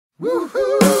Yeah,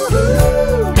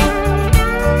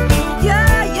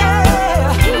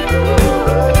 yeah.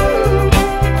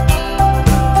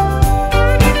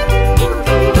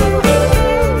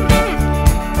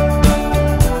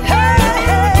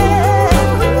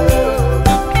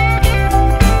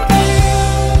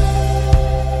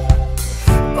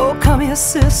 Oh, come here,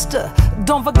 sister.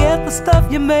 Don't forget the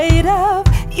stuff you're made of.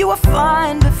 You were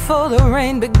fine before the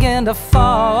rain began to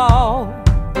fall.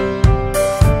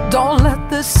 Don't let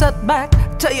this setback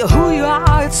tell you who you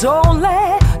are. It's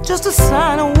only just a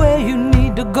sign of where you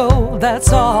need to go,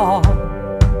 that's all.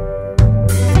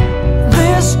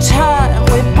 This time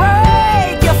we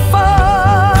break, you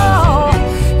fall.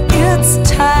 It's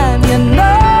time you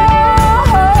know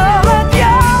that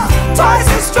you're twice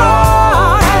as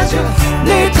strong as you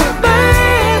need to be,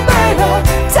 baby.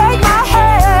 Take my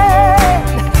hand,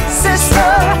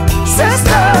 sister,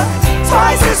 sister.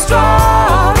 Twice as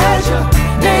strong as you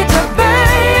need to be,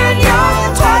 and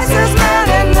you're twice as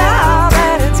many now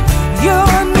that it's you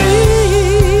and me.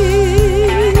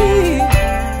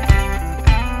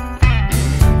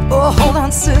 Oh, hold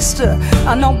on, sister,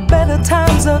 I know better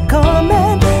times are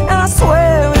coming, and I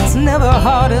swear it's never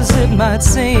hard as it might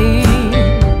seem.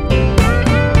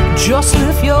 Just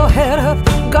lift your head up,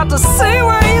 got to see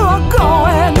where you are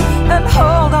going, and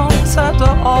hold on tight to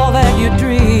all that you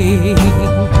dream.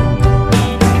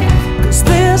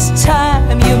 This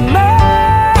time you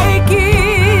make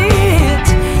it.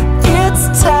 It's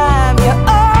time you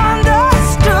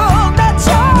understood that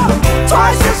you're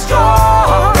twice as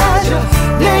strong as you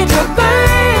need to be,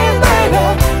 baby.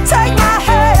 Take my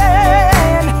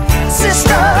hand,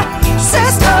 sister,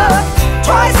 sister.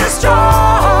 Twice as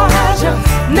strong as you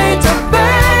need to be,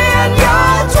 and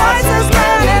you're twice as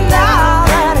many now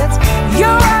that it's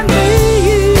you and me.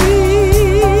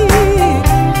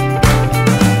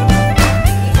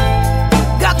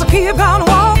 Keep on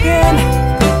walking,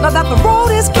 now that the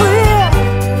road is clear.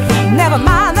 Never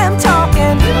mind them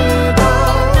talking.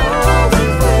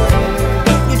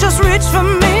 You just reach for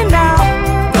me now,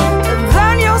 and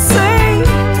then you'll see.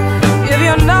 If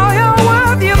you know your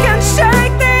worth, you can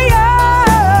shake the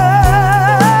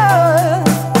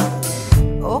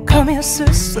earth. Oh, come here,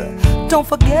 sister. Don't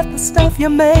forget the stuff you're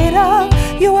made of.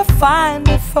 You were fine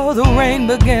before the rain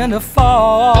began to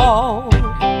fall.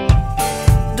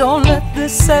 Don't let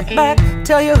this setback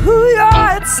tell you who you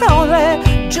are. It's only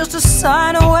just a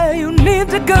sign of where you need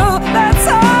to go, that's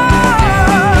all.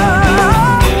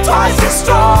 Twice as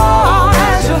strong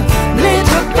as you need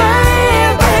to be,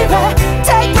 baby.